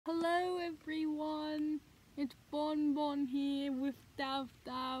Hello everyone, it's Bon Bon here with Dav,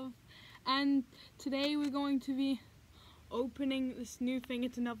 and today we're going to be opening this new thing.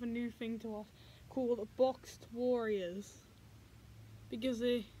 It's another new thing to us called Boxed Warriors, because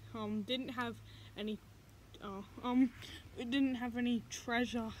they didn't have any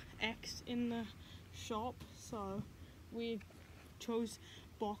Treasure X in the shop, so we chose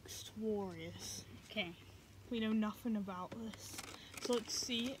Boxed Warriors. Okay. We know nothing about this. So let's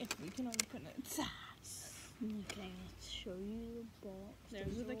see if we can open it. Okay, let's show you the box.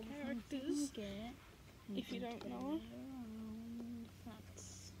 Those are the characters. If you don't know.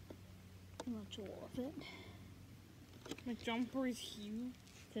 That's pretty much all of it. My jumper is huge.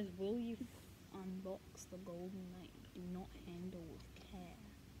 It says, will you unbox the Golden Knight? Do not handle with care.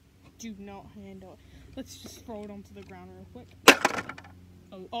 Do not handle it. Let's just throw it onto the ground real quick.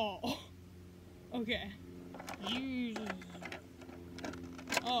 Oh. Okay.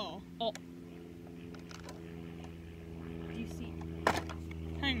 Oh. Do you see?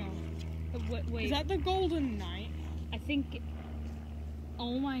 Hang on. Wait. Is that the Golden Knight? I think.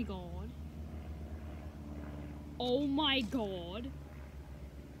 Oh my god. Oh my god.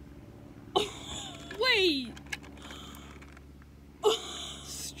 Wait.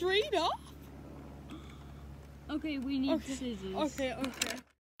 Straight up? Okay, we need scissors. Okay.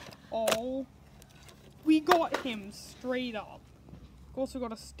 Oh. We got him straight up. Also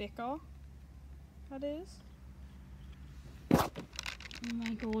got a sticker. That is. Oh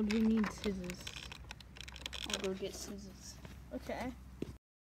my god, we need scissors. I'll go get scissors. Okay.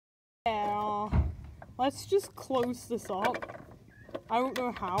 Yeah. Let's just close this up. I don't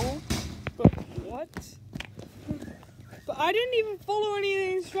know how, but what? But I didn't even follow any of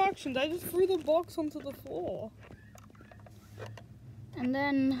the instructions. I just threw the box onto the floor. And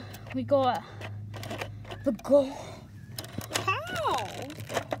then we got the gold. How?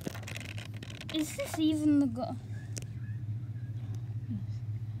 Is this even the gold?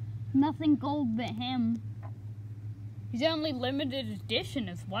 Nothing gold but him. He's only limited edition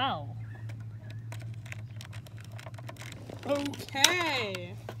as well.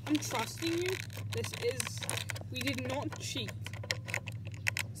 Okay. I'm trusting you. We did not cheat.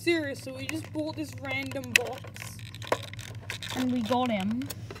 Seriously, we just bought this random box. And we got him.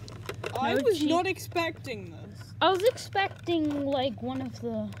 I was not expecting this. I was expecting like one of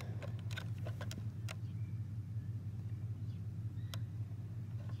the...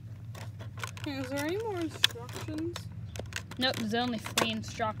 Hey, is there any more instructions? Nope, there's only 3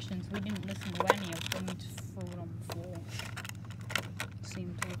 instructions. We didn't listen to any of them. We just threw it on the floor.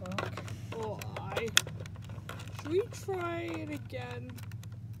 Seemed to work. Oh, should we try it again?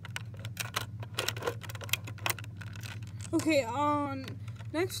 Okay,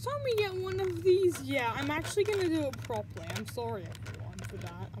 next time we get one of these, yeah, I'm actually gonna do it properly. I'm sorry, everyone, for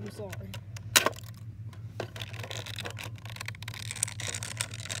that. I'm sorry.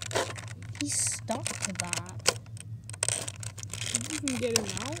 He's stuck to that. You can get him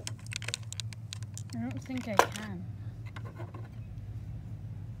out. I don't think I can.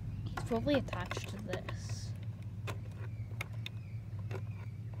 He's probably attached to this.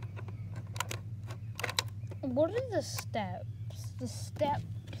 What are the steps? The steps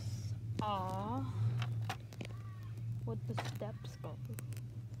are... What the steps go?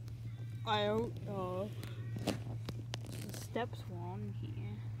 I don't know. The steps were on here.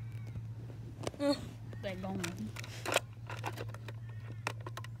 They're gone.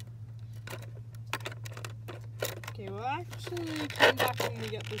 Okay, we'll actually come back when we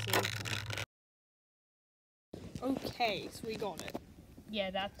get this open. Okay, so we got it.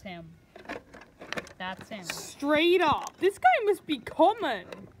 Yeah, that's him. That's him. Straight up. This guy must be common.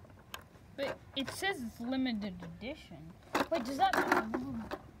 But it says it's limited edition. Wait, does that mean...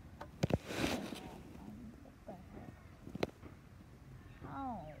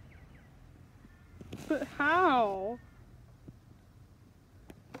 How? But how?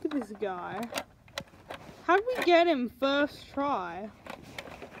 Look at this guy. How'd we get him first try?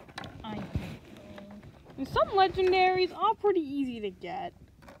 I don't know. And some legendaries are pretty easy to get.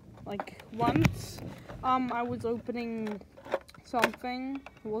 Like, once, I was opening something,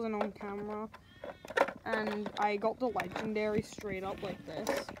 it wasn't on camera, and I got the legendary straight up like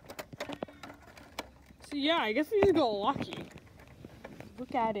this. So yeah, I guess we just got lucky.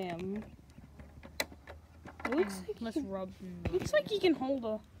 Look at him. It looks looks like he can hold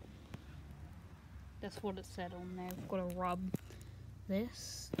a... That's what it said on there. We've got to rub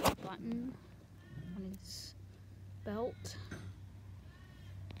this button on his belt.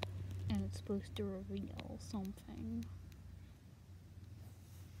 And it's supposed to reveal something.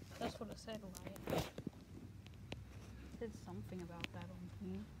 That's what it said, right? It said something about that on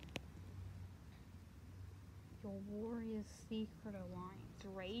here. Warrior's Secret Alliance,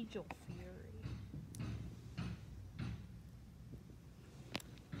 Rage or Fury?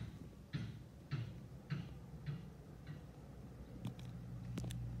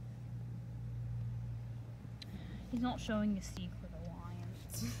 He's not showing a Secret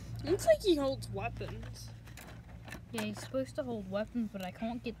Alliance. Looks like he holds weapons. Yeah, he's supposed to hold weapons, but I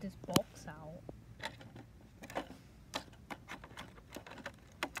can't get this box out.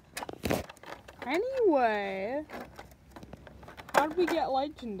 Anyway, how did we get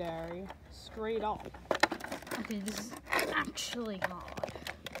legendary? Straight up. Okay, this is actually hard.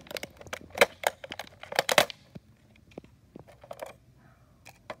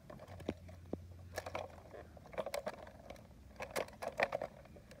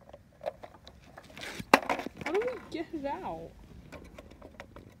 How do we get it out?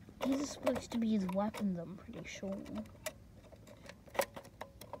 These are supposed to be his weapons, I'm pretty sure.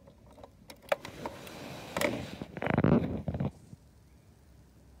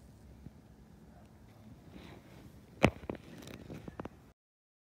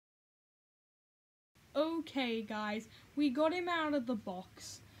 Okay, guys, we got him out of the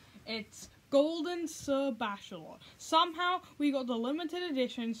box. It's Golden Sir Bachelor. Somehow, we got the limited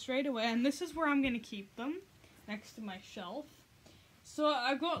edition straight away, and this is where I'm going to keep them, next to my shelf. So,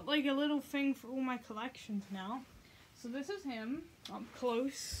 I've got, like, a little thing for all my collections now. So, this is him, up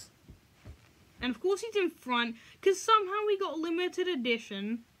close. And, of course, he's in front, because somehow we got limited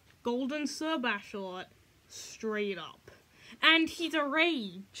edition Golden Sir Bachelor straight up. And he's a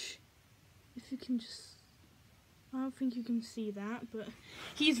rage. If you can just... I don't think you can see that, but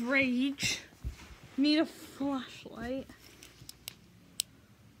he's rage. Need a flashlight.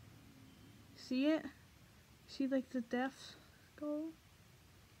 See it? See, like, the death skull?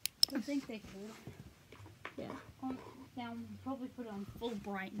 I think they could. Yeah. Now, probably put it on full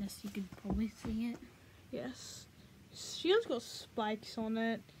brightness, you could probably see it. Yes. Shield's got spikes on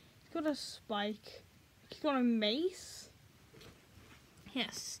it. It's got a spike. He's got a mace.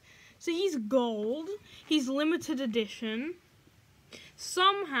 Yes. So he's gold, he's limited edition.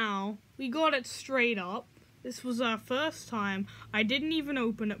 Somehow, we got it straight up. This was our first time. I didn't even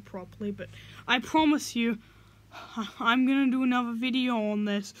open it properly, but I promise you, I'm gonna do another video on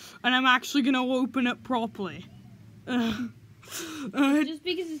this, and I'm actually gonna open it properly. Just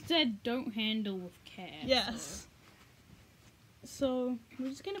because it said don't handle with care. Yes. So, we're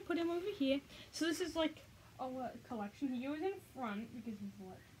just gonna put him over here. So this is like our collection. He goes in front because he's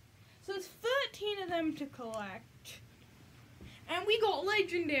like... So there's 13 of them to collect. And we got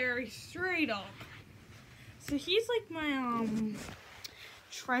legendary straight up. So he's like my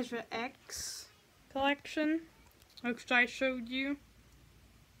Treasure X collection, which I showed you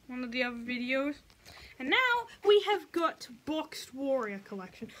one of the other videos. And now we have got Boxed Warrior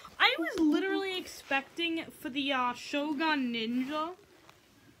collection. I was literally expecting for the Shogun Ninja.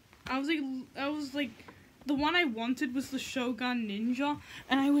 I was like the one I wanted was the Shogun Ninja,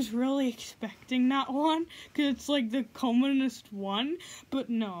 and I was really expecting that one, because it's like the commonest one, but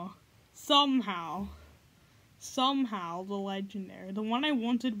no. Somehow, the legendary. The one I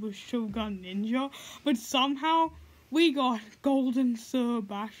wanted was Shogun Ninja, but somehow we got Golden Sir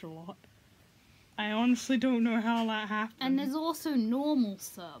Bachelor. I honestly don't know how that happened. And there's also normal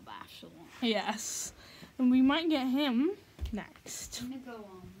Sir Bachelor. Yes, and we might get him next. I'm gonna go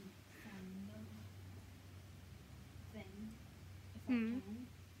on.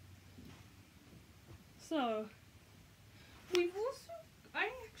 So, we've also, I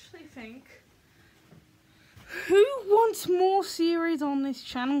actually think, who wants more series on this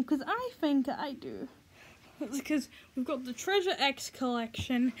channel? Because I think I do. Because we've got the Treasure X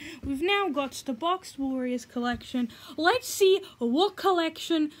collection, we've now got the Boxed Warriors collection. Let's see what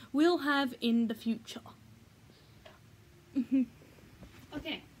collection we'll have in the future.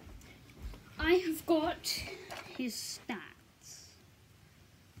 Okay, I have got his stats.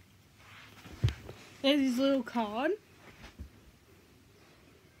 There's his little card.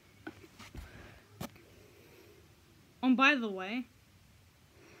 And by the way,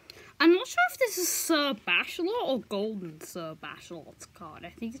 I'm not sure if this is Sir Bachelor or Golden Sir Bachelor's card.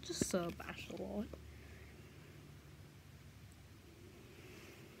 I think it's just Sir Bachelor.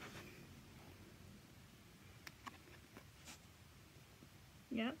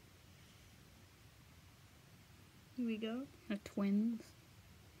 Yep. Here we go. They're twins.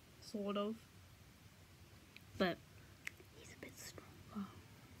 Sort of. But he's a bit strong.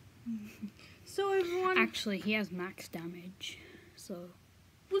 So everyone... Actually, he has max damage, so...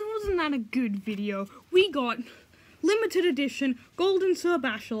 Wasn't that a good video? We got limited edition Golden Sir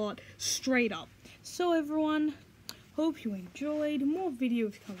Bachelor straight up. So everyone, hope you enjoyed. More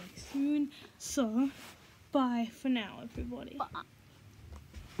videos coming soon. So, bye for now, everybody. Bye.